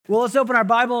Well, let's open our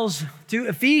Bibles to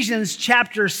Ephesians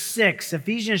chapter 6.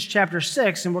 Ephesians chapter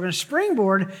 6, and we're going to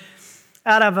springboard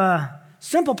out of a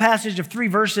simple passage of 3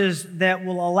 verses that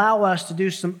will allow us to do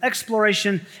some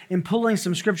exploration and pulling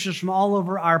some scriptures from all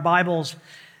over our Bibles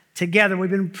together. We've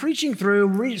been preaching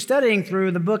through, studying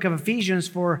through the book of Ephesians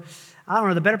for,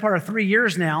 the better part of 3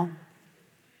 years now.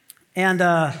 And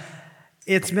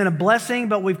it's been a blessing,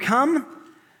 but we've come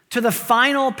to the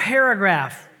final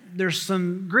paragraph. There's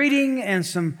some greeting and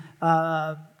some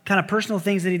kind of personal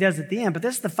things that he does at the end, but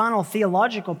this is the final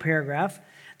theological paragraph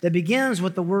that begins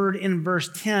with the word in verse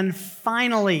 10,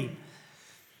 finally.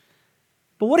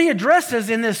 But what he addresses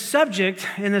in this subject,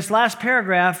 in this last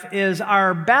paragraph, is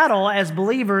our battle as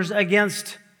believers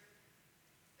against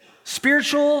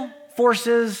spiritual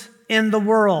forces in the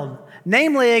world,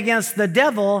 namely against the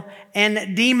devil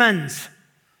and demons.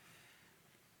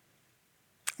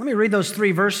 Let me read those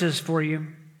 3 verses for you.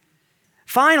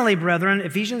 Finally, brethren,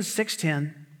 Ephesians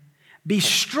 6:10, be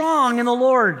strong in the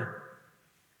Lord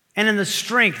and in the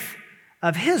strength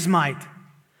of his might.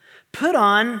 Put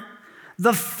on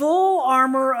the full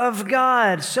armor of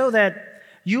God so that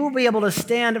you will be able to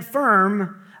stand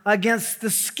firm against the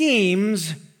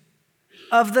schemes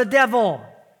of the devil.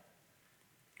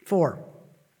 4,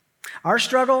 our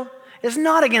struggle is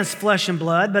not against flesh and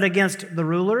blood, but against the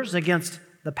rulers, against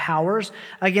the powers,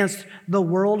 against the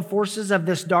world forces of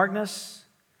this darkness,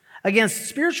 against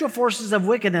spiritual forces of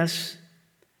wickedness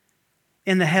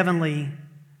in the heavenly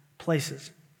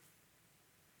places.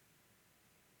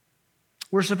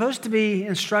 We're supposed to be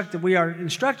instructed, we are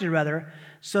instructed rather,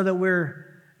 so that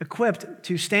we're equipped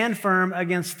to stand firm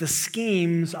against the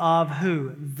schemes of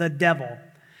who? The devil.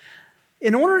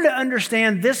 In order to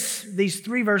understand these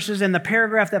 3 verses and the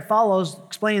paragraph that follows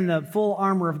explaining the full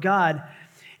armor of God,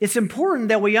 it's important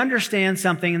that we understand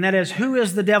something, and that is, who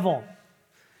is the devil?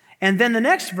 And then the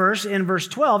next verse, in verse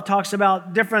 12, talks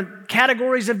about different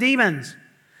categories of demons.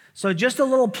 So just a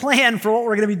little plan for what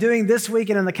we're going to be doing this week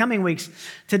and in the coming weeks.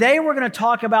 Today we're going to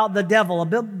talk about the devil, a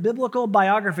biblical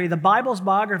biography, the Bible's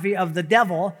biography of the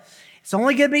devil. It's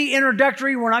only going to be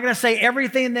introductory. We're not going to say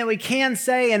everything that we can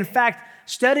say. In fact,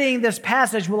 studying this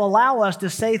passage will allow us to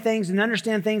say things and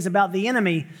understand things about the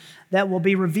enemy that will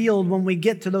be revealed when we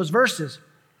get to those verses.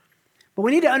 But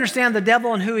we need to understand the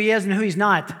devil and who he is and who he's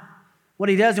not, what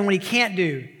he does and what he can't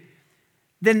do.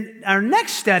 Then our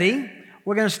next study,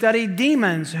 we're going to study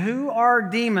demons. Who are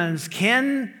demons?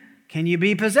 Can you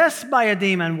be possessed by a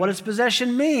demon? What does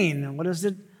possession mean? What does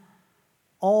it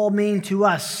all mean to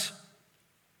us?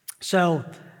 So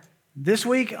this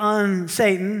week on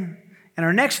Satan, and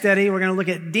our next study, we're going to look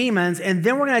at demons, and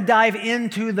then we're going to dive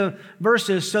into the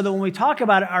verses so that when we talk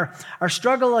about our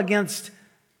struggle against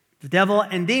the devil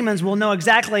and demons, we'll know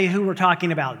exactly who we're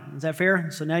talking about. Is that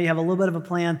fair? So now you have a little bit of a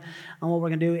plan on what we're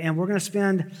going to do, and we're going to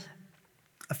spend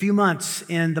a few months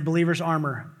in the believer's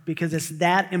armor because it's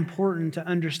that important to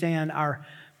understand our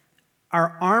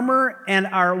armor and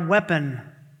our weapon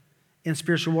in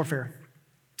spiritual warfare.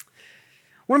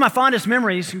 One of my fondest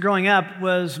memories growing up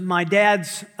was my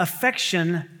dad's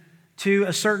affection to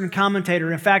a certain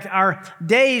commentator. In fact, our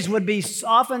days would be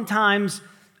oftentimes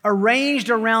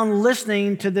arranged around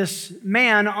listening to this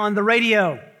man on the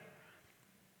radio.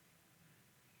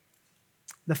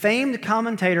 The famed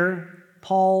commentator,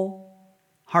 Paul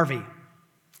Harvey.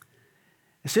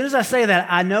 As soon as I say that,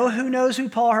 I know who knows who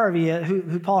Paul Harvey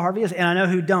is, and I know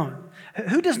who don't.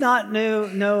 Who does not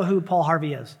know who Paul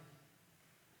Harvey is?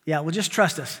 Yeah, well, just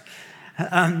trust us.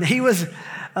 He was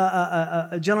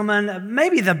a gentleman,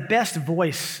 maybe the best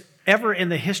voice ever in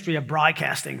the history of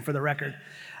broadcasting, for the record.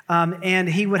 And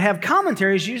he would have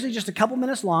commentaries, usually just a couple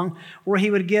minutes long, where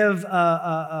he would give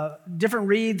different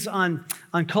reads on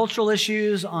cultural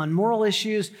issues, on moral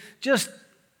issues. Just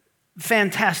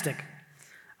fantastic.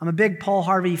 I'm a big Paul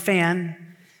Harvey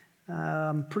fan.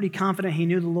 I'm pretty confident he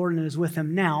knew the Lord and is with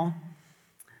him now.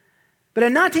 But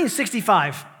in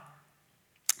 1965,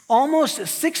 almost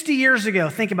 60 years ago,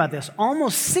 think about this,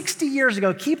 almost 60 years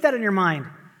ago, keep that in your mind,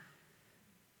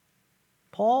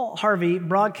 Paul Harvey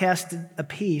broadcasted a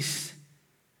piece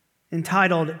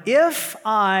entitled, "If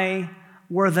I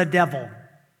Were the Devil."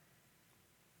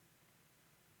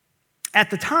 At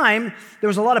the time, there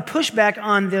was a lot of pushback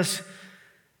on this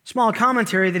small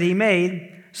commentary that he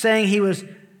made, saying he was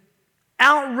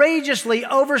outrageously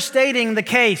overstating the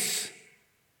case.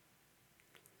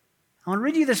 I want to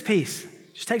read you this piece.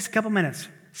 It just takes a couple minutes.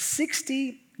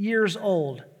 60 years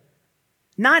old.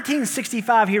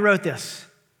 1965, he wrote this.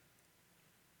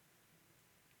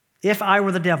 If I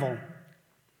were the devil.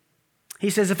 He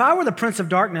says, if I were the prince of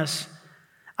darkness,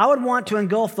 I would want to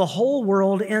engulf the whole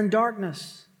world in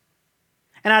darkness.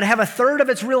 And I'd have a third of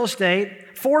its real estate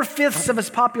 4/5 of its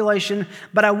population,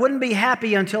 but I wouldn't be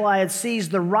happy until I had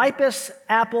seized the ripest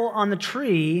apple on the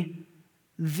tree,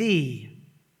 thee.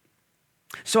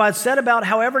 So I'd set about,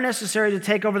 however necessary, to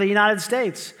take over the United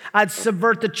States. I'd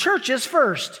subvert the churches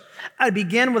first. I'd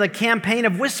begin with a campaign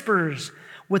of whispers.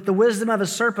 With the wisdom of a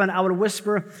serpent, I would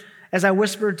whisper, as I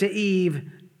whispered to Eve,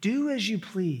 do as you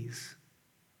please.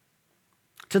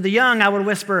 To the young, I would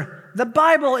whisper, the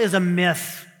Bible is a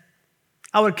myth.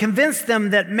 I would convince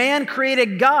them that man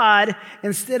created God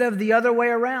instead of the other way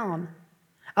around.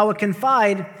 I would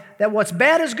confide that what's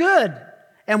bad is good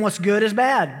and what's good is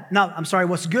bad. No, I'm sorry,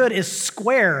 what's good is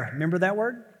square. Remember that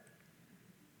word?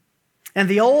 And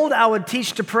the old, I would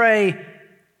teach to pray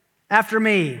after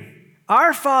me,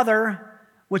 Our Father,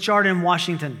 which art in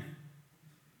Washington.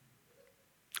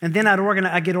 And then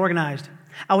I'd get organized.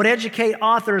 I would educate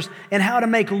authors in how to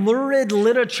make lurid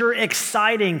literature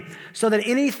exciting so that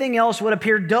anything else would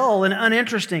appear dull and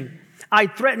uninteresting.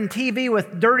 I'd threaten TV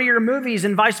with dirtier movies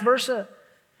and vice versa.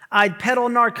 I'd peddle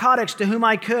narcotics to whom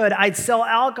I could. I'd sell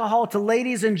alcohol to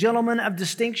ladies and gentlemen of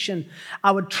distinction.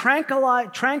 I would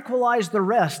tranquilize the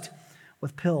rest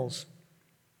with pills.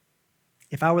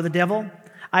 If I were the devil,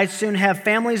 I'd soon have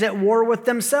families at war with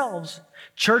themselves.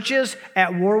 Churches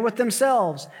at war with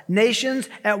themselves, nations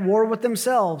at war with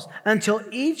themselves, until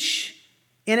each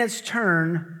in its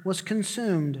turn was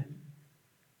consumed.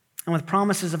 And with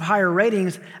promises of higher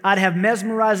ratings, I'd have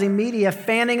mesmerizing media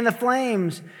fanning the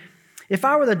flames. If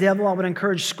I were the devil, I would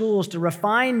encourage schools to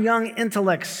refine young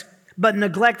intellects, but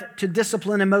neglect to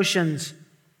discipline emotions.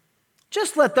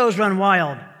 Just let those run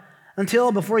wild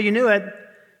until, before you knew it,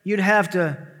 you'd have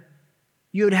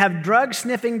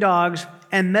drug-sniffing dogs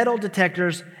and metal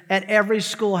detectors at every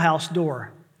schoolhouse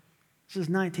door. This is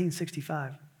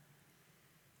 1965.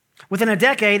 Within a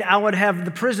decade, I would have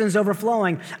the prisons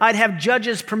overflowing. I'd have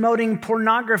judges promoting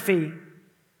pornography.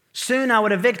 Soon I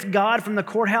would evict God from the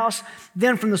courthouse,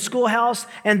 then from the schoolhouse,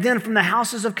 and then from the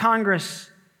houses of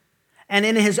Congress. And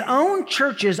in his own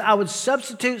churches, I would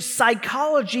substitute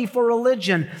psychology for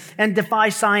religion and defy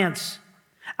science.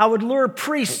 I would lure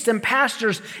priests and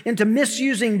pastors into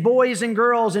misusing boys and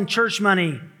girls and church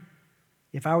money.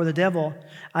 If I were the devil,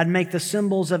 I'd make the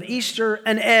symbols of Easter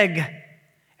an egg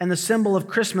and the symbol of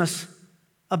Christmas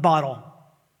a bottle.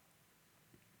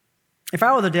 If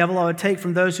I were the devil, I would take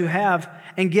from those who have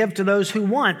and give to those who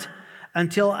want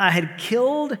until I had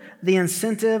killed the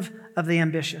incentive of the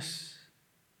ambitious.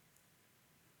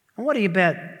 And what do you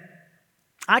bet?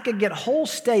 I could get whole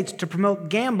states to promote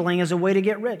gambling as a way to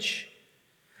get rich.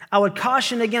 I would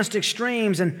caution against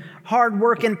extremes and hard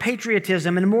work and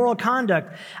patriotism and moral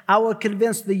conduct. I would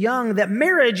convince the young that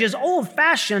marriage is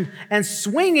old-fashioned and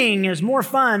swinging is more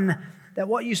fun, that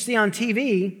what you see on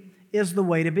TV is the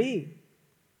way to be.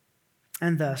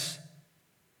 And thus,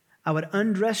 I would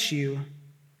undress you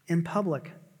in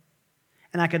public,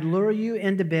 and I could lure you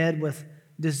into bed with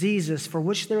diseases for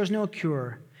which there is no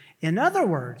cure. In other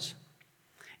words,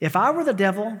 if I were the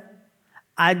devil,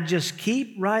 I'd just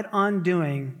keep right on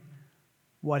doing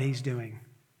what he's doing.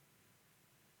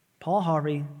 Paul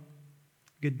Harvey,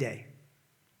 good day.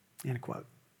 End quote.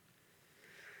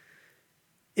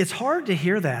 It's hard to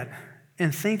hear that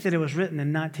and think that it was written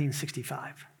in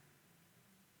 1965.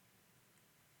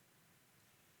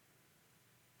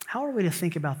 How are we to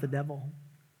think about the devil?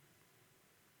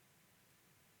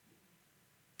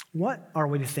 What are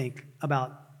we to think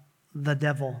about the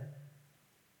devil?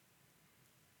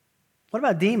 What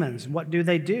about demons? What do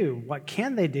they do? What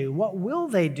can they do? What will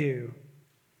they do?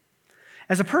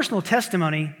 As a personal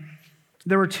testimony,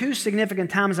 there were two significant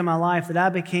times in my life that I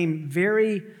became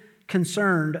very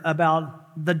concerned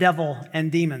about the devil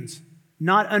and demons,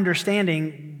 not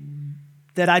understanding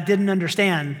that I didn't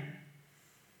understand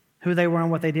who they were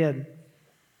and what they did.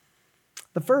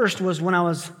 The first was when I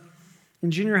was in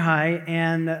junior high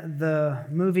and the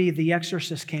movie The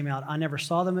Exorcist came out. I never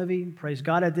saw the movie. Praise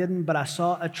God I didn't, but I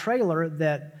saw a trailer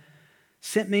that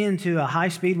sent me into a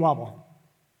high-speed wobble.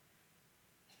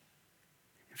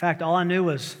 In fact, all I knew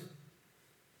was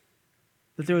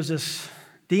that there was this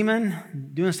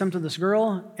demon doing something to this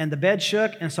girl, and the bed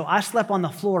shook, and so I slept on the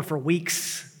floor for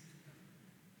weeks.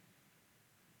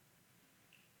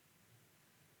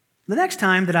 The next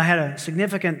time that I had a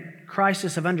significant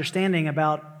crisis of understanding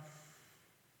about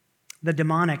the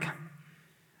demonic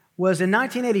was in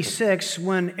 1986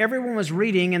 when everyone was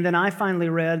reading, and then I finally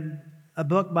read a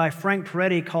book by Frank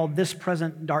Peretti called This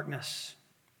Present Darkness.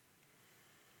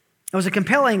 It was a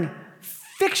compelling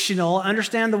fictional,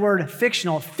 understand the word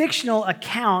fictional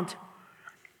account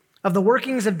of the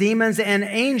workings of demons and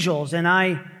angels. And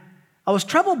I was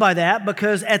troubled by that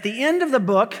because at the end of the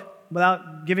book,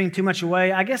 without giving too much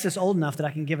away, I guess it's old enough that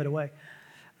I can give it away.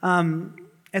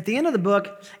 At the end of the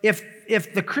book,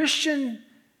 if the Christian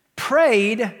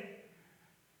prayed,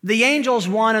 the angels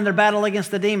won in their battle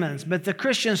against the demons. But the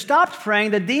Christian stopped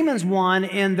praying, the demons won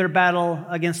in their battle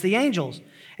against the angels.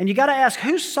 And you got to ask,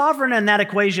 who's sovereign in that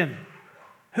equation?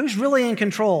 Who's really in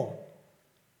control?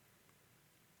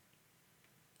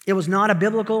 It was not a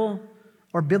biblical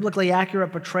or biblically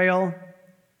accurate portrayal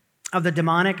of the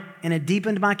demonic, and it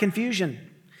deepened my confusion.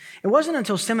 It wasn't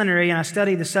until seminary and I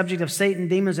studied the subject of Satan,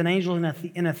 demons, and angels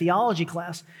in a theology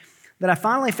class that I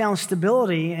finally found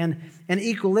stability and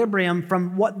equilibrium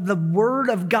from what the Word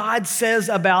of God says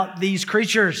about these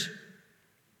creatures.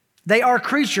 They are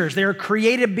creatures. They are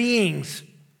created beings.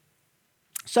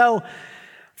 So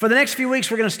for the next few weeks,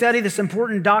 we're going to study this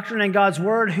important doctrine in God's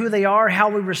Word, who they are, how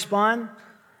we respond.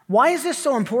 Why is this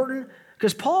so important?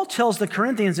 Because Paul tells the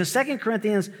Corinthians in 2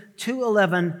 Corinthians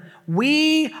 2:11,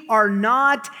 we are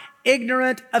not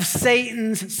ignorant of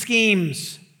Satan's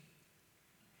schemes.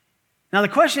 Now the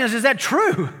question is that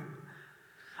true?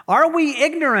 Are we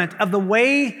ignorant of the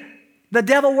way the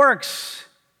devil works?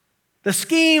 The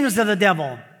schemes of the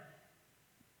devil?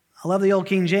 I love the old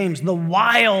King James, the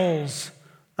wiles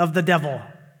of the devil.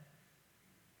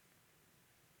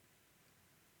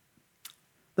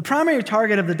 The primary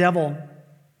target of the devil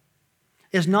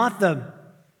is not the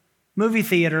movie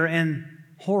theater and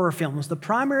horror films. The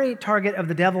primary target of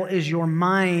the devil is your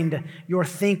mind, your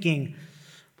thinking.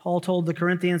 Paul told the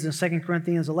Corinthians in 2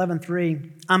 Corinthians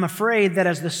 11:3, I'm afraid that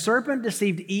as the serpent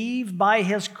deceived Eve by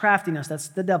his craftiness, that's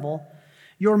the devil,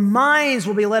 your minds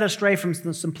will be led astray from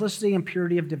the simplicity and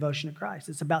purity of devotion to Christ.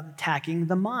 It's about attacking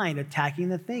the mind, attacking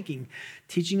the thinking,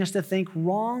 teaching us to think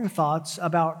wrong thoughts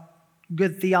about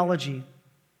good theology.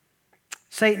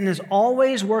 Satan is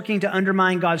always working to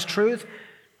undermine God's truth.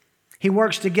 He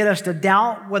works to get us to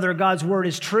doubt whether God's word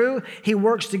is true. He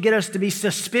works to get us to be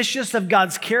suspicious of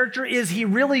God's character. Is he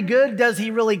really good? Does he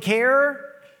really care?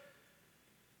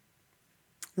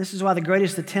 This is why the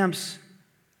greatest attempts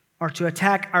are to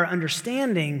attack our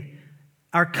understanding,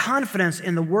 our confidence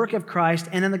in the work of Christ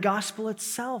and in the gospel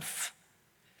itself.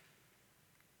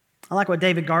 I like what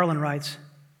David Garland writes.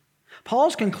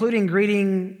 Paul's concluding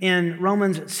greeting in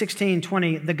Romans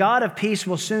 16:20, the God of peace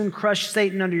will soon crush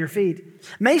Satan under your feet,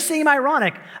 may seem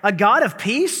ironic. A God of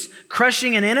peace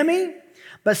crushing an enemy?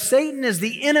 But Satan is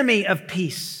the enemy of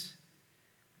peace.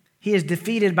 He is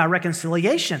defeated by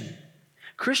reconciliation.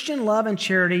 Christian love and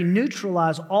charity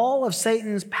neutralize all of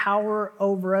Satan's power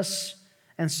over us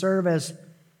and serve as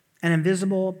an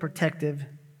invisible protective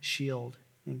shield,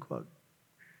 end quote.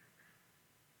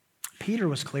 Peter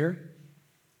was clear.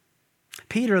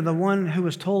 Peter, the one who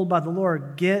was told by the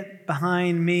Lord, get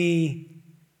behind me,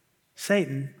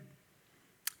 Satan.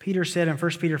 Peter said in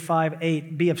 1 Peter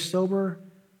 5:8, be of sober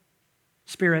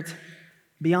spirit,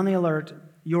 be on the alert.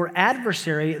 Your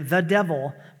adversary, the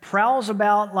devil, prowls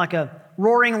about like a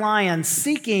roaring lion,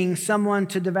 seeking someone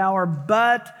to devour,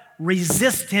 but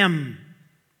resist him.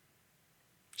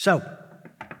 So,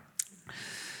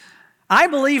 I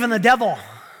believe in the devil.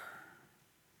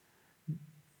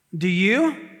 Do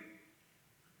you?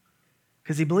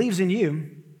 Because he believes in you.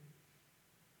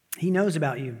 He knows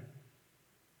about you.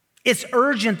 It's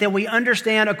urgent that we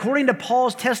understand, according to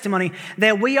Paul's testimony,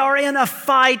 that we are in a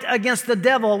fight against the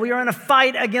devil. We are in a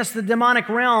fight against the demonic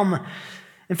realm.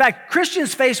 In fact,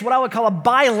 Christians face what I would call a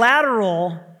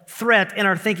bilateral threat in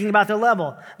our thinking about their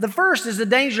level. The first is the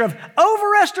danger of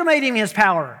overestimating his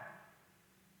power,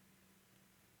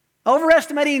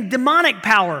 overestimating demonic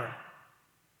power.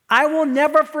 I will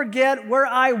never forget where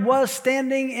I was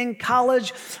standing in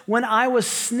college when I was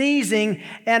sneezing,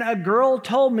 and a girl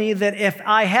told me that if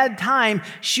I had time,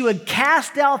 she would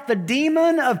cast out the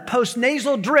demon of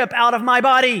postnasal drip out of my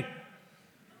body.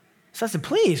 So I said,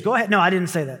 please, go ahead. No, I didn't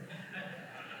say that.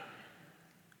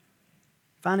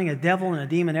 Finding a devil and a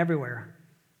demon everywhere,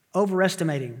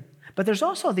 overestimating. But there's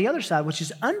also the other side, which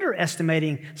is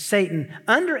underestimating Satan,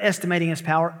 underestimating his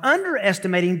power,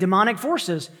 underestimating demonic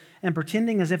forces, and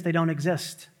pretending as if they don't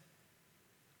exist.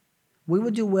 We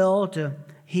would do well to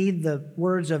heed the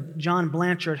words of John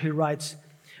Blanchard, who writes,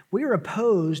 we are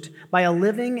opposed by a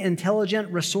living,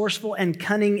 intelligent, resourceful, and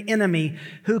cunning enemy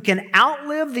who can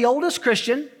outlive the oldest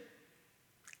Christian,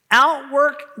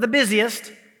 outwork the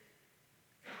busiest,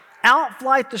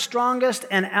 outfight the strongest,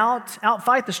 and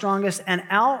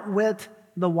outwit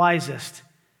the wisest,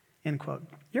 end quote.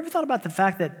 You ever thought about the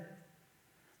fact that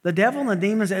the devil and the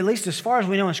demons, at least as far as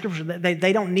we know in Scripture,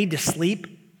 they don't need to sleep.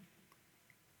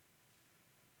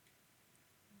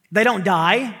 They don't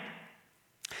die.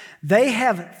 They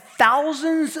have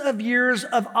thousands of years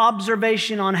of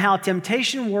observation on how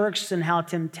temptation works and how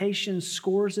temptation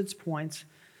scores its points.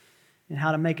 and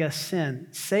how to make us sin.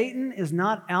 Satan is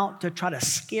not out to try to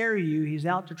scare you. He's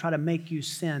out to try to make you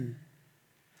sin.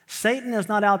 Satan is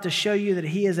not out to show you that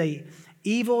he is an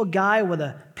evil guy with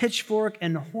a pitchfork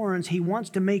and horns. He wants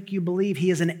to make you believe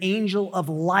he is an angel of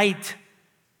light.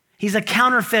 He's a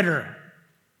counterfeiter.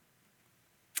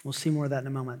 We'll see more of that in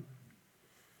a moment.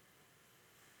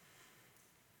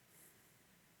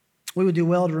 We would do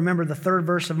well to remember the third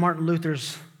verse of Martin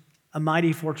Luther's "A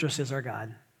mighty fortress is our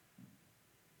God."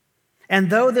 And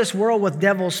though this world with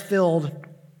devils filled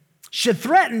should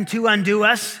threaten to undo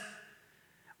us,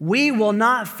 we will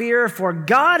not fear, for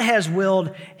God has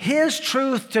willed his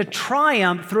truth to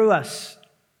triumph through us.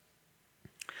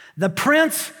 The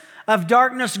prince of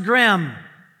darkness grim,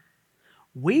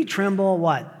 we tremble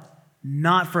what?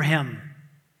 Not for him.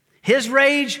 His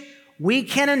rage we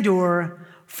can endure,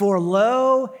 for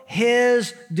lo,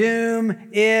 his doom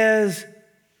is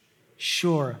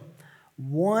sure.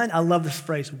 I love this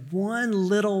phrase, one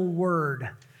little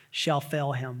word shall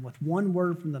fail him. With one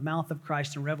word from the mouth of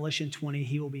Christ in Revelation 20,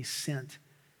 he will be sent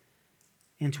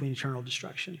into eternal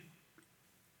destruction.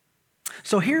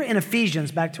 So here in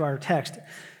Ephesians, back to our text,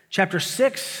 chapter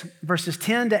 6, verses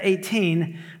 10 to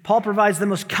 18, Paul provides the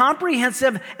most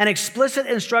comprehensive and explicit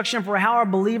instruction for how a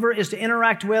believer is to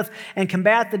interact with and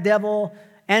combat the devil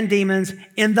and demons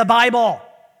in the Bible.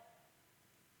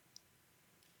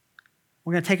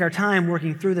 We're going to take our time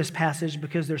working through this passage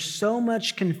because there's so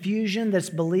much confusion that's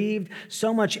believed,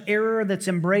 so much error that's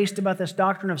embraced about this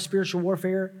doctrine of spiritual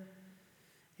warfare.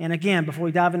 And again, before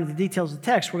we dive into the details of the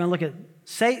text, we're going to look at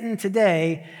Satan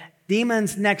today,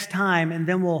 demons next time, and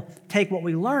then we'll take what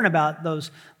we learn about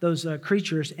those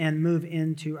creatures and move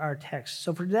into our text.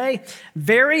 So for today,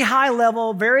 very high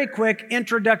level, very quick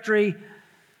introductory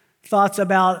thoughts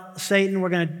about Satan we're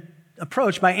going to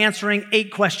approach by answering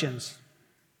 8 questions.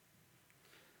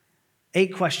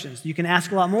 8 questions. You can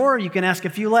ask a lot more, you can ask a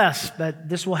few less, but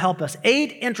this will help us.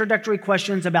 8 introductory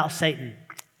questions about Satan.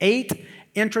 8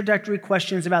 introductory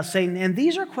questions about Satan. And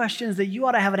these are questions that you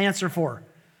ought to have an answer for.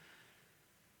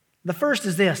 The first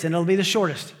is this, and it'll be the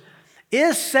shortest.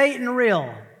 Is Satan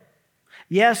real?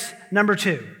 Yes. Number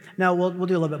 2. No, we'll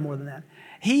do a little bit more than that.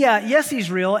 Yes,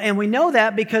 he's real, and we know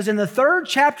that because in the 3rd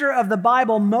chapter of the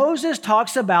Bible, Moses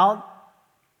talks about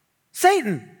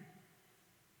Satan.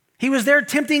 He was there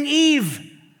tempting Eve.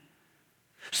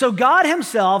 So God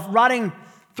himself, writing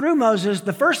through Moses,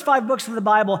 the first 5 books of the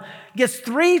Bible, gets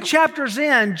 3 chapters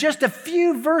in, just a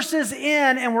few verses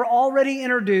in, and we're already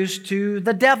introduced to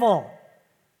the devil.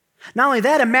 Not only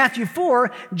that, in Matthew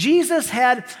 4, Jesus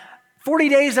had 40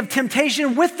 days of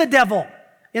temptation with the devil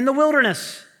in the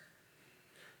wilderness.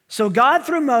 So God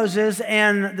through Moses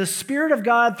and the Spirit of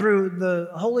God through the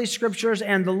Holy Scriptures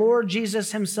and the Lord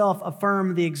Jesus himself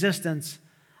affirm the existence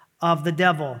of the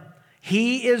devil.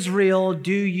 He is real.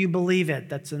 Do you believe it?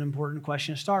 That's an important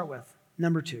question to start with.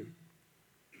 Number 2,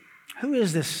 who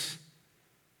is this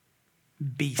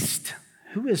beast?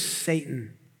 Who is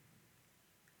Satan?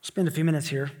 We'll spend a few minutes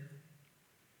here.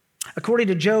 According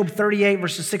to Job 38,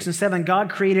 verses 6 and 7, God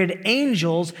created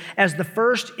angels as the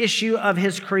first issue of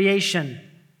his creation.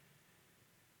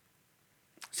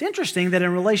 It's interesting that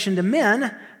in relation to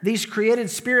men, these created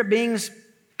spirit beings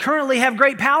currently have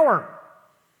great power.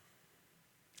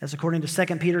 That's according to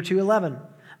 2 Peter 2:11.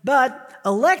 But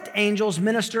elect angels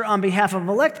minister on behalf of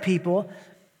elect people.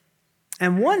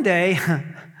 And one day,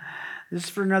 this is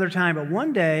for another time, but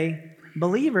one day,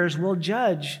 believers will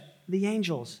judge the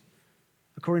angels,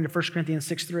 according to 1 Corinthians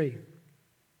 6:3.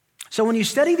 So when you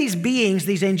study these beings,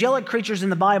 these angelic creatures in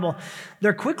the Bible,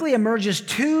 there quickly emerges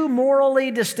 2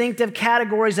 morally distinctive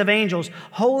categories of angels: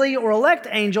 holy or elect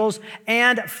angels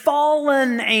and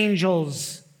fallen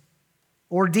angels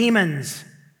or demons.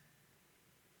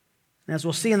 As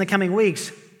we'll see in the coming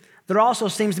weeks, there also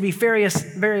seems to be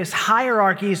various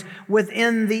hierarchies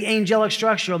within the angelic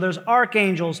structure. There's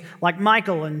archangels like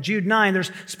Michael in Jude 9.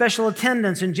 There's special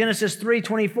attendants in Genesis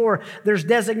 3:24. There's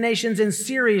designations in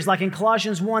series like in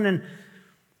Colossians 1 and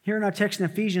here in our text in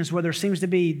Ephesians where there seems to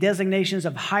be designations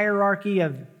of hierarchy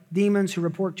of demons who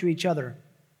report to each other.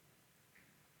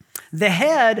 The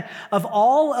head of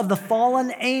all of the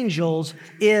fallen angels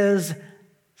is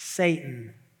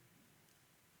Satan.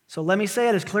 So let me say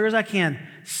it as clear as I can.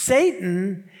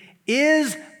 Satan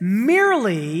is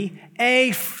merely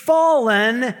a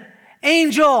fallen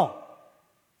angel.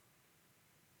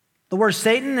 The word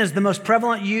Satan is the most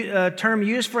prevalent term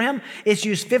used for him. It's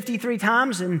used 53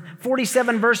 times in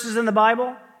 47 verses in the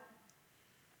Bible.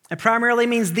 It primarily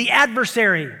means the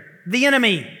adversary, the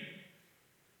enemy,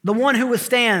 the one who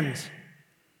withstands.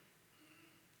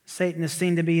 Satan is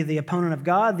seen to be the opponent of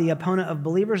God, the opponent of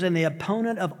believers, and the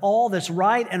opponent of all that's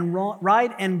right and wrong,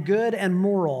 right and good and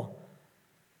moral.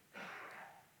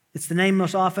 It's the name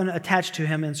most often attached to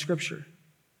him in Scripture.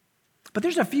 But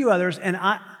there's a few others, and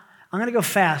I'm going to go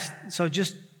fast, so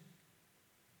just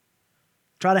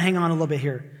try to hang on a little bit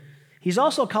here. He's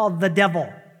also called the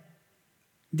devil,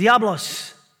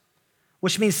 diablos,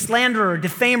 which means slanderer,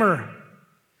 defamer.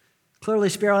 Clearly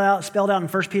spelled out in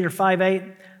 1 Peter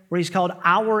 5:8, where he's called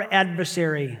our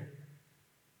adversary.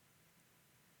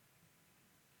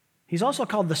 He's also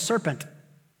called the serpent.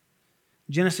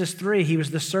 Genesis 3, he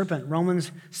was the serpent.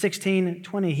 Romans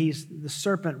 16:20, he's the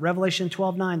serpent. Revelation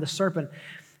 12:9, the serpent.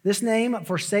 This name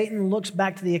for Satan looks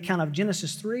back to the account of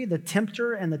Genesis 3, the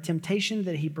tempter and the temptation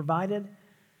that he provided,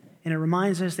 and it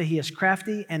reminds us that he is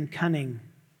crafty and cunning.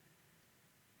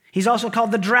 He's also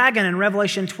called the dragon in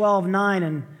Revelation 12:9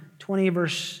 and 20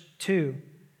 verse 2.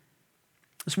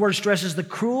 This word stresses the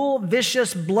cruel,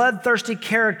 vicious, bloodthirsty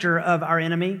character of our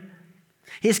enemy.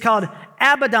 He's called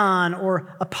Abaddon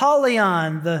or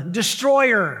Apollyon, the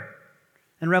destroyer,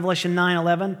 in Revelation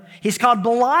 9:11. He's called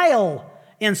Belial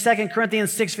in 2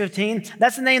 Corinthians 6:15.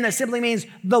 That's a name that simply means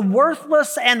the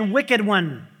worthless and wicked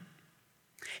one.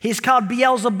 He's called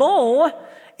Beelzebul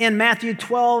in Matthew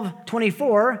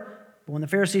 12:24. But when the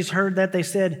Pharisees heard that, they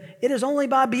said, "It is only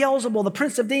by Beelzebul, the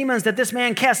prince of demons, that this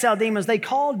man casts out demons." They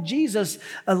called Jesus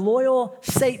a loyal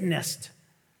Satanist.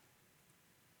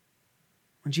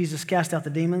 When Jesus cast out the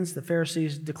demons, the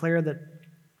Pharisees declared that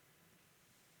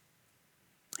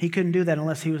he couldn't do that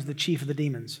unless he was the chief of the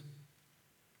demons.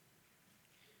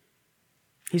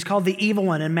 He's called the evil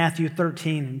one in Matthew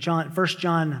 13 and 1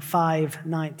 John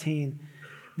 5:19.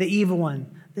 The evil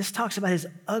one. This talks about his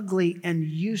ugly and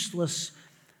useless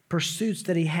pursuits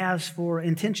that he has for,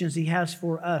 intentions he has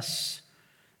for us,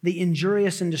 the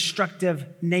injurious and destructive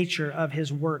nature of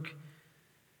his work.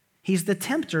 He's the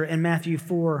tempter in Matthew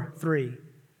 4:3.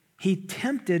 He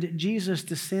tempted Jesus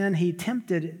to sin. He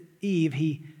tempted Eve.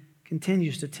 He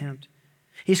continues to tempt.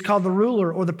 He's called the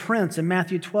ruler or the prince in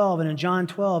Matthew 12 and in John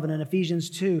 12 and in Ephesians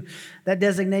 2. That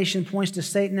designation points to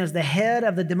Satan as the head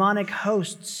of the demonic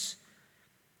hosts,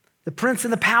 the prince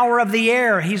and the power of the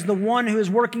air. He's the one who is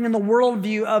working in the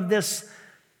worldview of this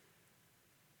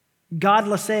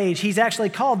godless age. He's actually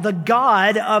called the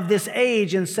God of this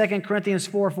age in 2 Corinthians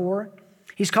 4:4.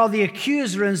 He's called the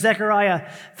accuser in Zechariah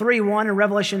 3:1 and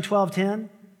Revelation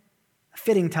 12:10. A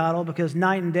fitting title because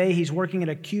night and day he's working at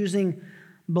accusing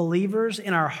believers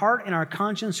in our heart, in our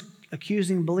conscience,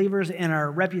 accusing believers in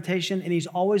our reputation, and he's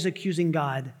always accusing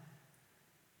God.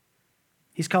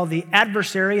 He's called the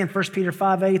adversary in 1 Peter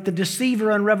 5:8, the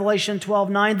deceiver in Revelation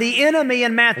 12:9, the enemy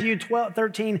in Matthew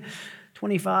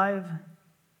 13:25.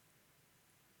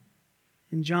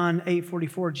 In John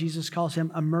 8:44, Jesus calls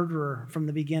him a murderer from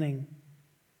the beginning.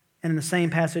 And in the same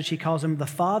passage, he calls him the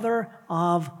father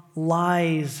of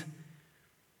lies.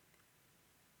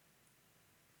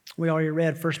 We already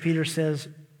read, 1 Peter says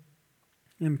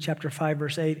in chapter 5,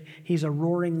 verse 8, he's a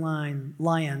roaring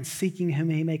lion seeking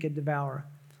whom he may could devour.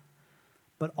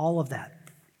 But all of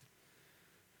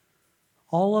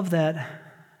that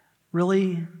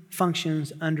really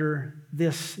functions under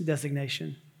this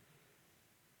designation.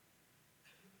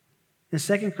 In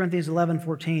 2 Corinthians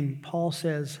 11:14, Paul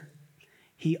says,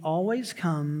 he always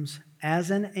comes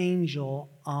as an angel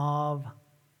of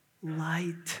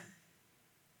light.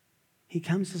 He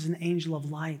comes as an angel of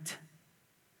light.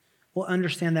 We'll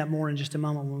understand that more in just a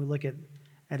moment when we look at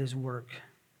his work.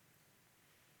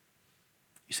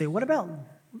 You say, what about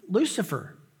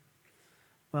Lucifer?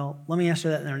 Well, let me answer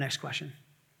that in our next question.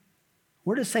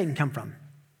 Where does Satan come from?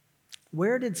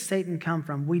 Where did Satan come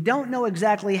from? We don't know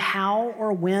exactly how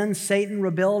or when Satan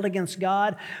rebelled against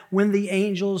God, when the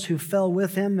angels who fell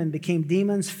with him and became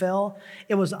demons fell.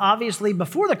 It was obviously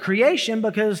before the creation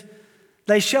because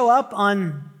they show up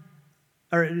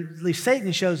or at least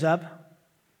Satan shows up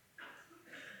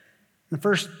in the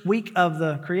first week of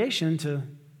the creation to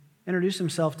introduce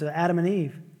himself to Adam and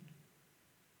Eve.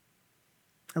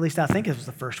 At least I think it was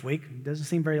the first week. It doesn't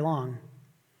seem very long.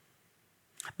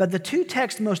 But the two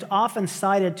texts most often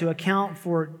cited to account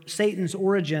for Satan's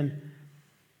origin,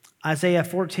 Isaiah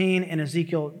 14 and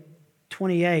Ezekiel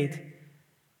 28,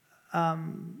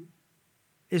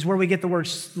 is where we get the word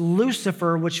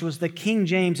Lucifer, which was the King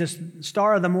James, this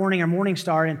star of the morning or morning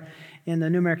star in the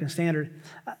New American Standard.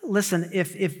 Listen,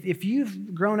 if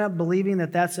you've grown up believing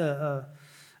that that's an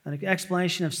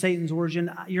explanation of Satan's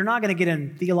origin, you're not going to get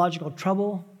in theological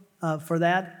trouble for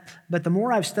that. But the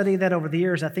more I've studied that over the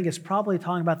years, I think it's probably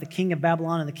talking about the king of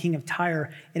Babylon and the king of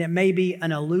Tyre, and it may be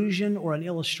an allusion or an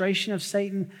illustration of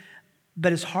Satan,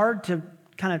 but it's hard to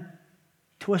kind of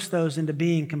twist those into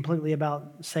being completely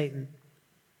about Satan.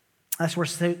 That's where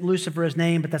Lucifer is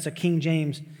named, but that's a King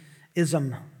James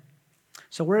ism.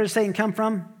 So where does Satan come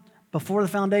from? Before the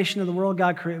foundation of the world,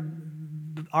 God created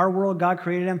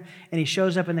him, and he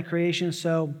shows up in the creation.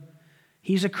 So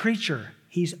he's a creature.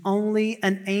 He's only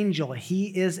an angel. He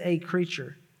is a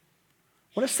creature.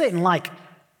 What is Satan like?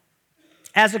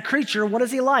 As a creature, what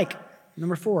is he like?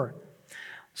 Number 4,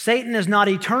 Satan is not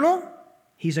eternal.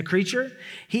 He's a creature.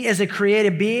 He is a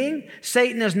created being.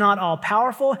 Satan is not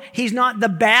all-powerful. He's not the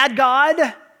bad God,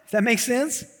 if that makes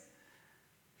sense.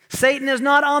 Satan is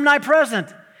not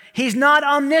omnipresent. He's not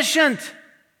omniscient.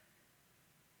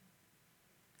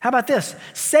 How about this?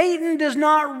 Satan does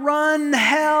not run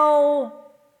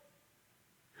hell.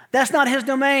 That's not his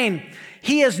domain.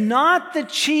 He is not the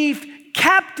chief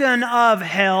captain of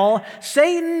hell.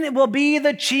 Satan will be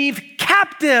the chief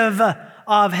captive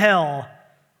of hell,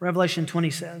 Revelation 20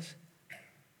 says.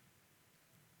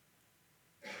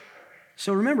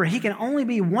 So remember, he can only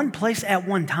be one place at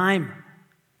one time.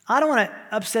 I don't want to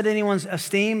upset anyone's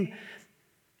esteem.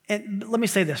 And let me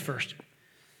say this first.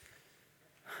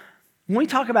 When we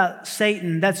talk about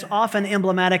Satan, that's often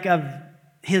emblematic of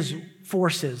his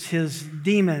forces, his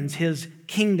demons, his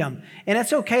kingdom. And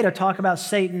it's okay to talk about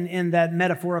Satan in that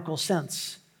metaphorical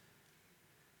sense.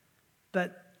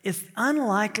 But it's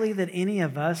unlikely that any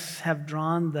of us have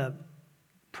drawn the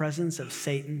presence of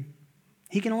Satan.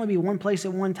 He can only be one place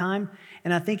at one time,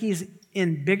 and I think he's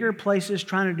in bigger places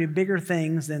trying to do bigger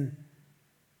things than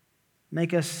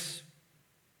make us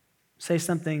say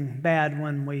something bad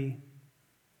when we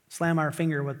slam our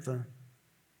finger with the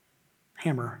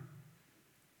hammer.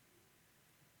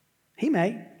 He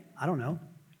may. I don't know.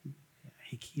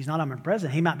 He's not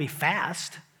omnipresent. He might be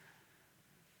fast.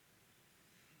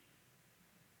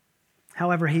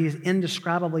 However, he is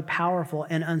indescribably powerful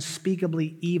and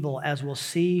unspeakably evil, as we'll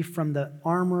see from the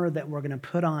armor that we're going to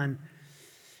put on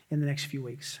in the next few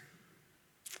weeks.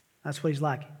 That's what he's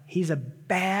like. He's a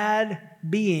bad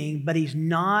being, but he's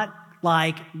not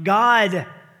like God.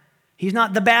 He's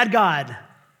not the bad God.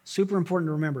 Super important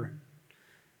to remember.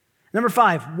 Number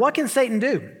 5, what can Satan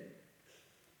do?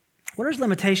 What are his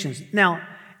limitations? Now,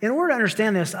 in order to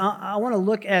understand this, I want to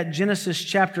look at Genesis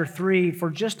chapter 3 for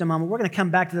just a moment. We're going to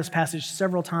come back to this passage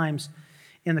several times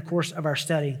in the course of our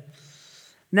study.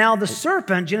 Now, the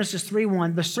serpent, Genesis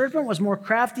 3:1, the serpent was more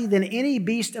crafty than any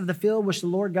beast of the field which the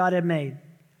Lord God had made.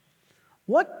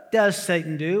 What does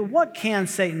Satan do? What can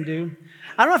Satan do?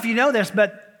 I don't know if you know this,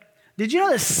 but did you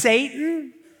know that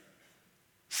Satan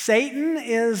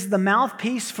is the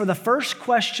mouthpiece for the first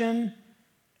question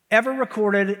ever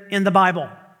recorded in the Bible?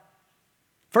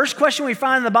 First question we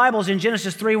find in the Bible is in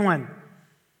Genesis 3:1.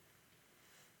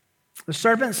 The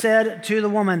serpent said to the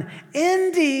woman,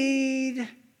 "Indeed,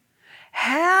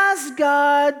 has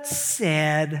God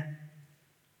said?"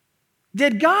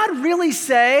 Did God really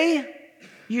say,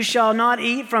 "You shall not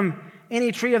eat from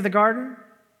any tree of the garden"?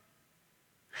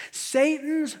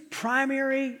 Satan's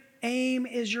primary aim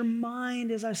is your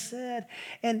mind, as I said.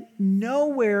 And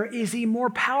nowhere is he more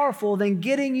powerful than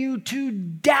getting you to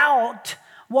doubt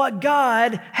what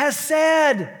God has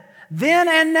said then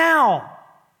and now.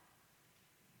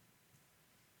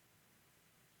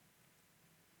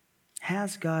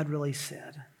 Has God really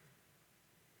said?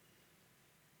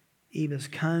 Eve is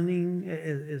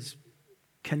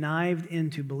connived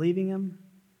into believing him.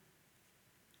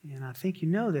 And I think you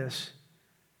know this,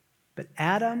 but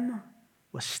Adam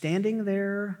was standing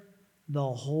there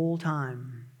the whole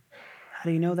time. How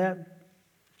do you know that?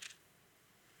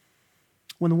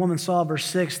 When the woman saw, verse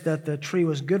 6, that the tree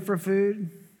was good for food,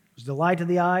 was delight to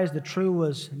the eyes, the tree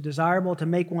was desirable to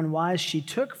make one wise, she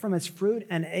took from its fruit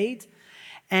and ate,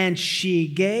 and she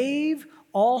gave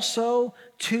also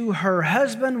to her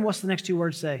husband. What's the next two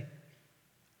words say?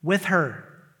 With her.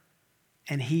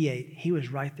 And he ate. He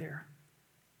was right there.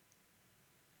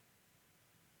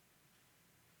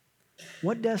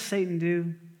 What does Satan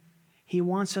do? He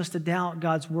wants us to doubt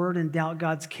God's word and doubt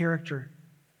God's character.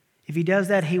 If he does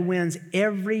that, he wins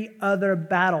every other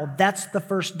battle. That's the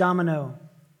first domino.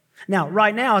 Now,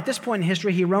 right now, at this point in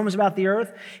history, he roams about the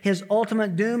earth. His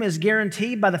ultimate doom is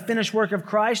guaranteed by the finished work of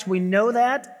Christ. We know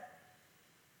that.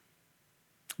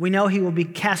 We know he will be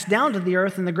cast down to the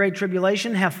earth in the Great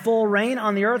Tribulation, have full reign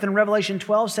on the earth in Revelation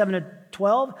 12, 7 to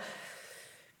 12.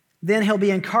 Then he'll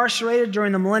be incarcerated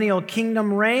during the millennial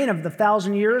kingdom reign of the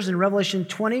 1,000 years in Revelation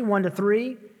 20, 1 to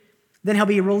 3. Then he'll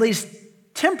be released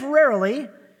temporarily,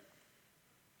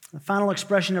 the final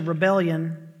expression of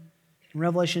rebellion in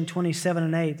Revelation 27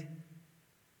 and 8.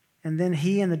 And then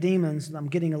he and the demons, I'm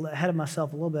getting ahead of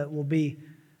myself a little bit, will be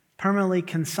permanently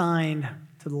consigned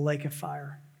to the lake of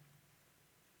fire.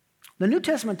 The New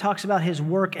Testament talks about his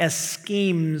work as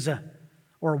schemes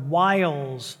or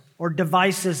wiles or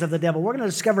devices of the devil. We're going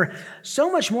to discover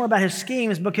so much more about his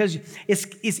schemes because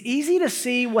it's easy to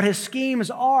see what his schemes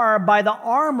are by the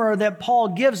armor that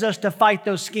Paul gives us to fight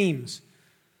those schemes.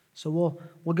 So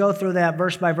we'll go through that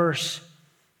verse by verse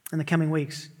in the coming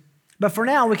weeks. But for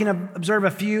now, we can observe a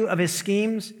few of his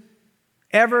schemes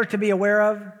ever to be aware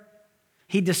of.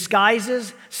 He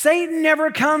disguises. Satan never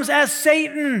comes as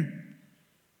Satan.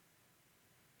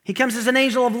 He comes as an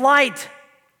angel of light.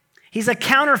 He's a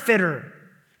counterfeiter.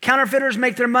 Counterfeiters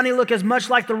make their money look as much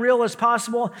like the real as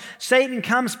possible. Satan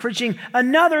comes preaching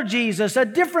another Jesus, a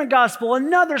different gospel,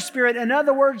 another spirit. In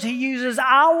other words, he uses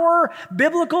our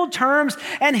biblical terms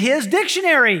and his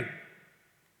dictionary.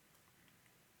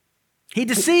 He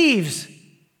deceives.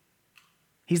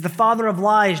 He's the father of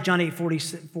lies, John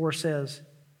 8:44 says.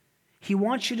 He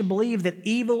wants you to believe that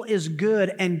evil is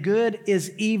good and good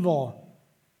is evil.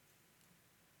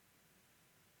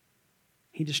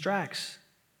 He distracts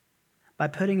by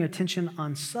putting attention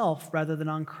on self rather than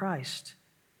on Christ.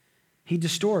 He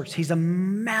distorts. He's a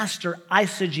master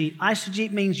eisegete.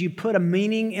 Eisegete means you put a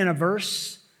meaning in a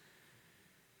verse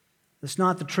that's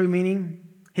not the true meaning.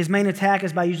 His main attack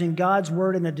is by using God's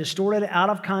word in a distorted, out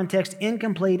of context,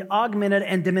 incomplete, augmented,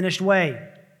 and diminished way.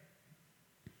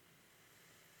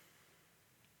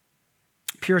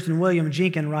 Puritan William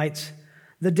Jenkin writes,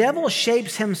 "The devil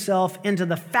shapes himself into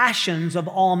the fashions of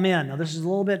all men." Now, this is a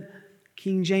little bit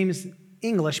King James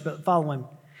English, but follow him.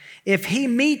 If he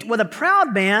meet with a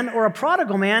proud man or a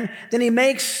prodigal man, then he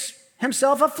makes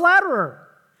himself a flatterer.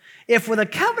 If with a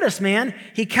covetous man,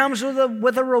 he comes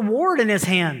with a reward in his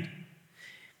hand.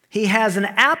 He has an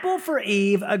apple for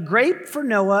Eve, a grape for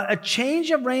Noah, a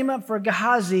change of raiment for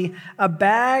Gehazi, a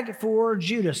bag for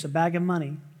Judas, a bag of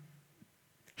money.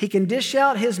 He can dish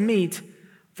out his meat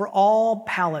for all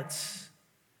palates.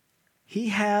 He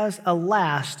has a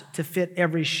last to fit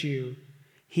every shoe.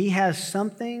 He has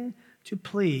something to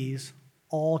please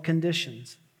all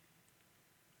conditions.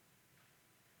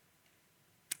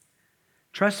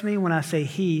 Trust me when I say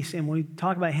he, and when we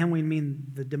talk about him, we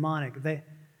mean the demonic.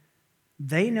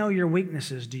 They know your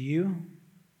weaknesses, do you?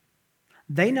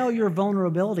 They know your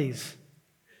vulnerabilities,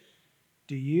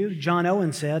 do you? John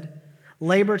Owen said,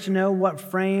 "Labor to know what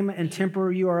frame and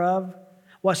temper you are of,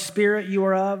 what spirit you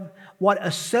are of, what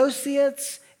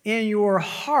associates in your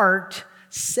heart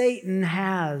Satan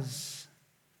has."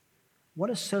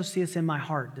 What associates in my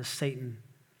heart does Satan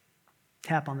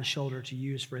tap on the shoulder to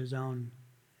use for his own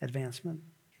advancement?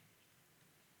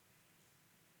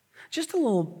 Just a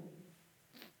little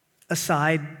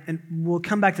aside, and we'll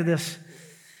come back to this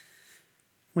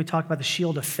when we talk about the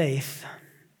shield of faith.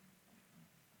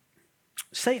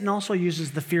 Satan also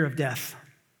uses the fear of death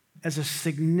as a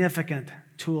significant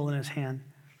tool in his hand.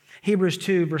 Hebrews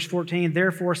 2, verse 14,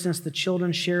 "Therefore, since the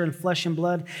children share in flesh and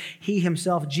blood, he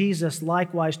himself, Jesus,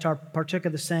 likewise partook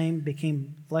of the same,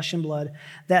 became flesh and blood,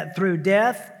 that through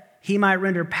death he might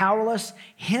render powerless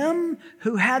him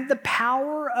who had the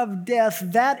power of death,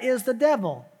 that is the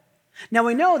devil." Now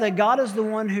we know that God is the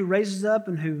one who raises up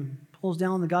and who pulls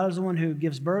down, and God is the one who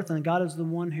gives birth, and God is the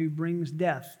one who brings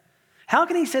death. How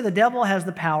can he say the devil has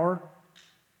the power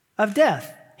of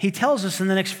death? He tells us in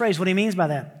the next phrase what he means by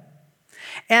that.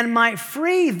 "And might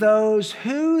free those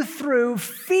who through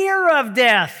fear of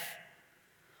death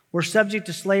were subject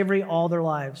to slavery all their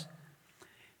lives."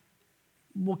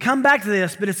 We'll come back to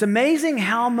this, but it's amazing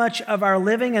how much of our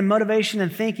living and motivation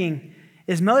and thinking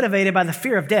is motivated by the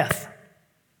fear of death.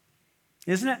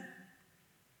 Isn't it?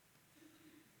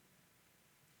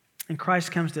 And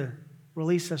Christ comes to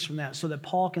release us from that so that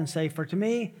Paul can say, "For to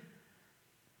me,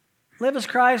 live as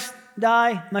Christ,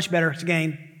 die, much better, it's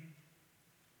gain."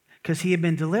 Because he had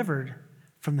been delivered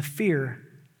from the fear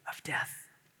of death.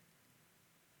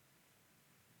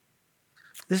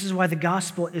 This is why the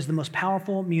gospel is the most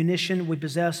powerful munition we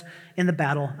possess in the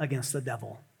battle against the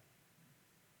devil.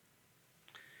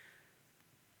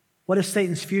 What is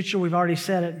Satan's future? We've already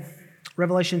said it.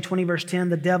 Revelation 20, verse 10,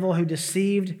 "The devil who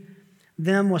deceived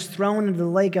them was thrown into the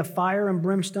lake of fire and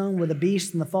brimstone, where the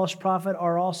beast and the false prophet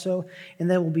are also, and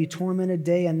they will be tormented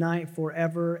day and night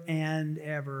forever and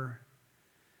ever."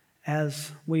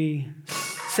 As we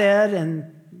said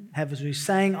and as we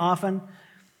sang often,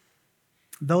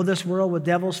 though this world with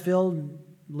devils filled,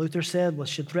 Luther said,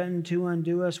 should threaten to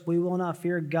undo us, we will not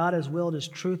fear. God has willed his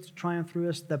truth to triumph through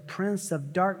us. The prince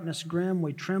of darkness grim,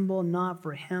 we tremble not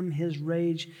for him, his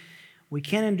rage we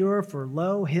can endure, for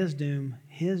lo, his doom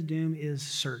is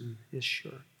certain, is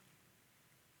sure.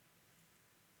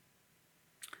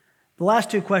 The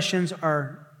last two questions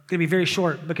are going to be very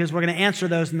short because we're going to answer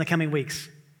those in the coming weeks.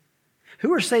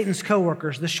 Who are Satan's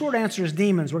co-workers? The short answer is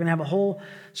demons. We're going to have a whole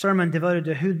sermon devoted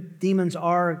to who demons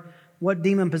are, what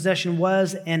demon possession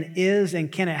was and is,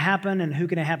 and can it happen, and who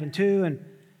can it happen to, and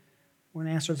we're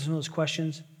going to answer some of those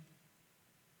questions.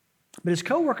 But his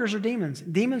co-workers are demons.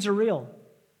 Demons are real.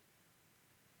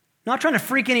 Not trying to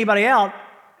freak anybody out.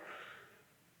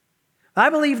 I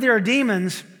believe there are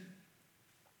demons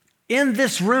in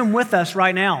this room with us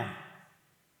right now.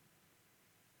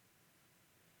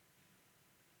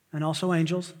 And also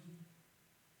angels.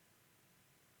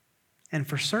 And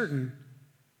for certain,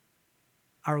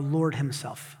 our Lord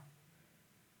himself.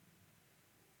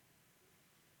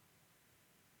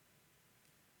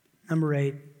 Number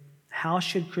 8, how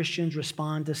should Christians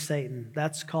respond to Satan?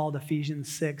 That's called Ephesians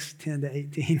 6, 10 to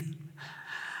 18.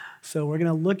 So we're going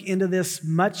to look into this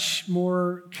much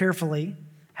more carefully.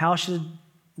 How should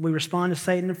we respond to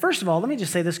Satan? And first of all, let me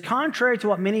just say this. Contrary to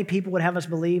what many people would have us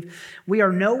believe, we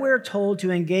are nowhere told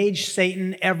to engage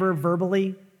Satan ever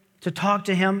verbally, to talk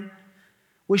to him.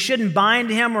 We shouldn't bind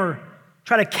him or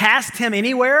try to cast him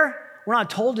anywhere. We're not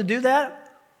told to do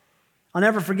that. I'll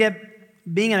never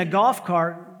forget being in a golf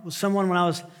cart with someone when I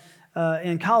was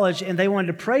in college, and they wanted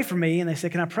to pray for me, and they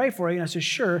said, "Can I pray for you?" And I said,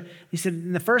 "Sure." He said,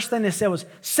 and the first thing they said was,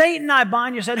 "Satan, I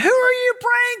bind you." I said, "Who are you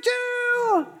praying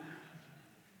to?"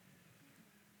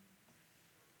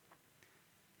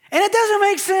 And it doesn't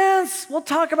make sense. We'll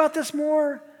talk about this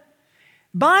more.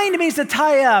 Bind means to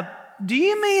tie up. Do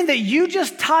you mean that you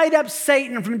just tied up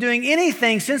Satan from doing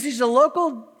anything, since he's a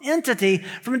local entity,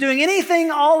 from doing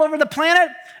anything all over the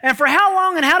planet? And for how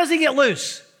long, and how does he get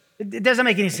loose? It doesn't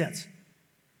make any sense.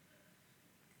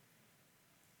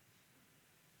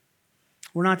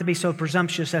 We're not to be so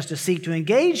presumptuous as to seek to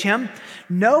engage him.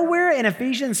 Nowhere in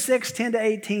Ephesians 6, 10 to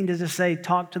 18 does it say,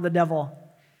 talk to the devil.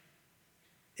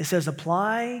 It says,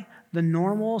 apply the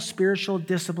normal spiritual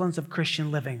disciplines of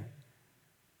Christian living.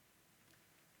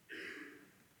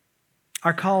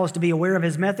 Our call is to be aware of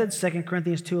his methods, 2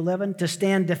 Corinthians 2:11, to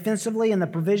stand defensively in the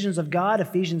provisions of God,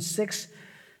 Ephesians 6,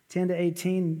 10 to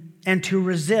 18, and to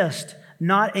resist,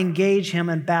 not engage him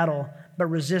in battle, but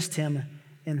resist him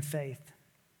in faith.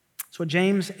 That's what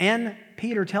James and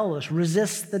Peter tell us.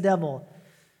 Resist the devil.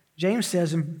 James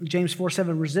says in James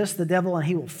 4:7, resist the devil and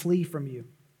he will flee from you.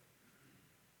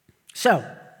 So,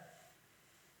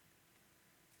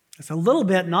 it's a little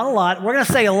bit, not a lot. We're going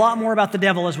to say a lot more about the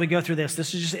devil as we go through this.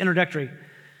 This is just introductory.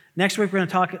 Next week, we're going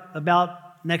to talk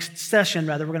about, next session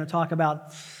rather, we're going to talk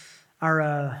about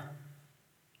our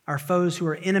foes who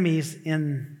are enemies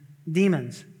in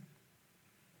demons.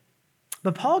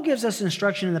 But Paul gives us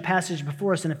instruction in the passage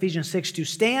before us in Ephesians 6 to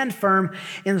stand firm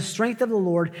in the strength of the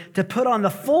Lord, to put on the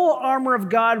full armor of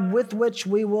God with which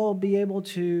we will be able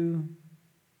to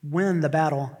win the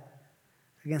battle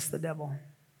against the devil.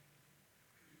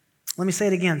 Let me say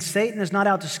it again. Satan is not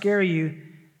out to scare you.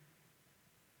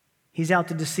 He's out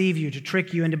to deceive you, to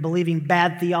trick you into believing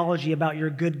bad theology about your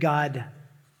good God.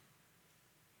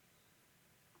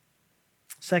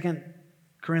 2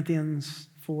 Corinthians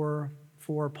 4,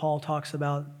 Paul talks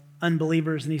about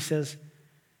unbelievers, and he says,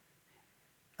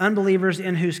 unbelievers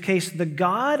in whose case the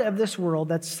God of this world,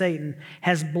 that's Satan,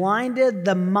 has blinded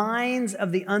the minds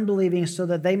of the unbelieving so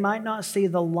that they might not see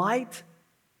the light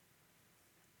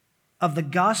of the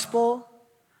gospel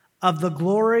of the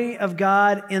glory of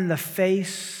God in the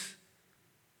face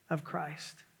of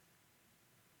Christ.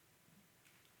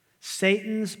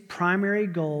 Satan's primary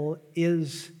goal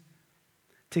is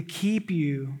to keep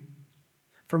you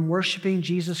from worshiping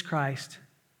Jesus Christ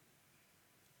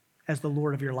as the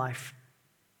Lord of your life.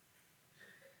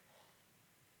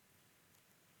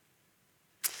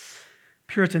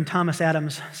 Puritan Thomas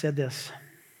Adams said this,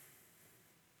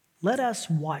 "Let us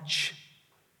watch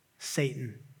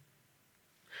Satan,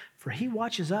 for he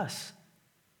watches us.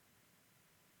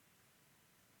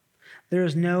 There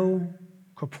is no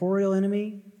corporeal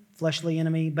enemy, fleshly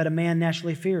enemy, but a man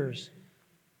naturally fears.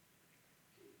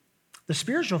 The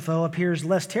spiritual foe appears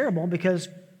less terrible because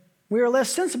we are less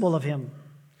sensible of him.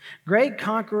 Great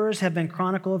conquerors have been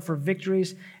chronicled for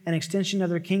victories and extension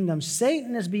of their kingdoms.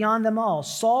 Satan is beyond them all.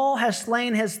 Saul has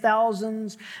slain his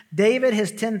thousands, David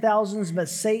his 10,000s, but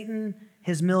Satan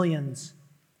his millions.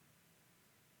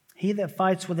 He that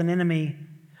fights with an enemy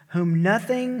whom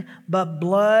nothing but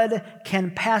blood can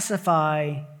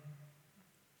pacify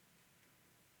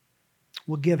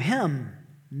will give him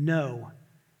no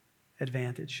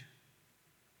advantage."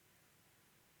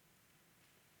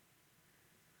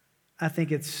 I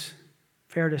think it's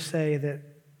fair to say that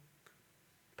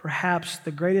perhaps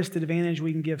the greatest advantage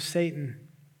we can give Satan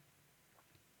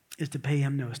is to pay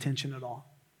him no attention at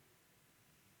all.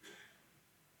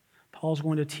 Paul's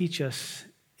going to teach us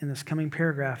in this coming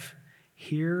paragraph.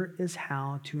 Here is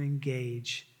how to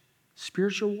engage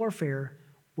spiritual warfare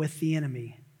with the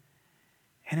enemy.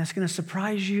 And it's going to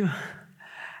surprise you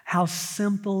how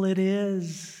simple it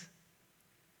is.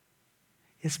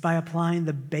 It's by applying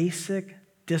the basic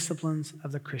disciplines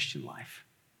of the Christian life.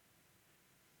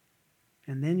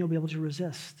 And then you'll be able to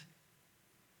resist.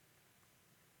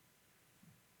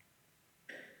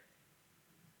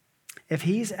 If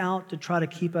he's out to try to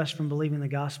keep us from believing the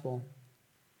gospel,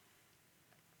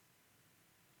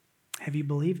 have you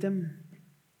believed him?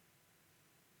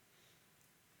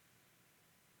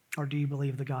 Or do you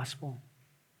believe the gospel?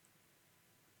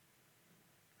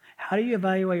 How do you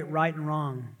evaluate right and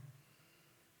wrong,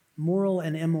 moral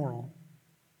and immoral?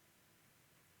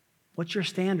 What's your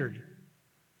standard?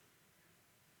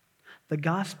 The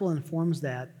gospel informs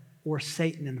that, or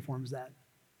Satan informs that.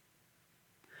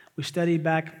 We studied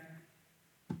back,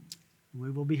 we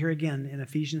will be here again in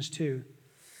Ephesians 2,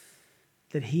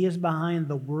 that he is behind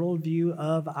the worldview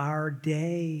of our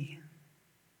day.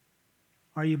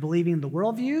 Are you believing the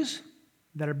worldviews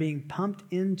that are being pumped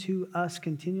into us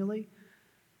continually?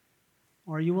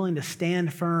 Or are you willing to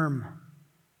stand firm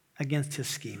against his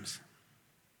schemes?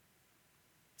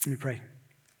 Let me pray.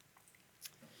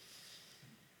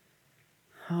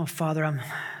 Oh, Father,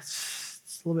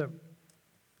 it's a little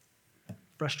bit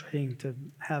frustrating to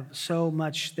have so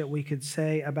much that we could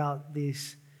say about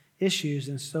these issues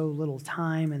in so little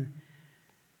time. And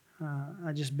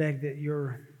I just beg that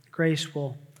your grace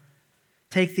will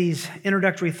take these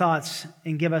introductory thoughts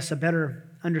and give us a better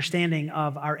understanding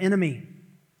of our enemy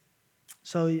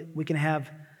so we can have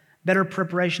better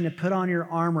preparation to put on your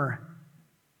armor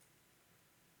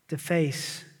to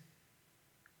face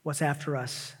what's after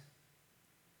us.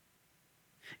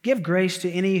 Give grace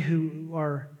to any who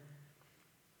are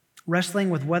wrestling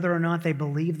with whether or not they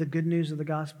believe the good news of the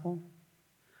gospel.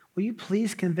 Will you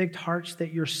please convict hearts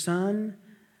that your Son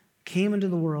came into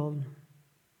the world,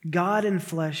 God in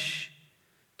flesh,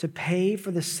 to pay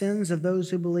for the sins of those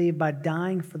who believe by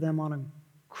dying for them on a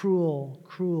cruel,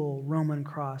 cruel Roman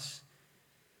cross,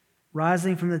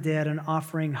 rising from the dead and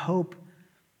offering hope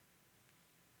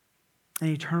and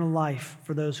eternal life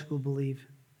for those who will believe.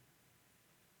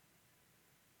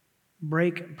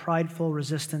 Break prideful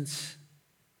resistance.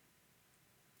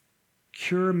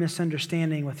 Cure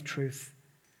misunderstanding with truth.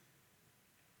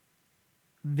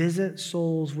 Visit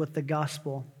souls with the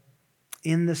gospel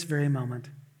in this very moment.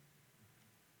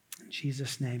 In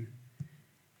Jesus' name,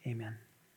 amen.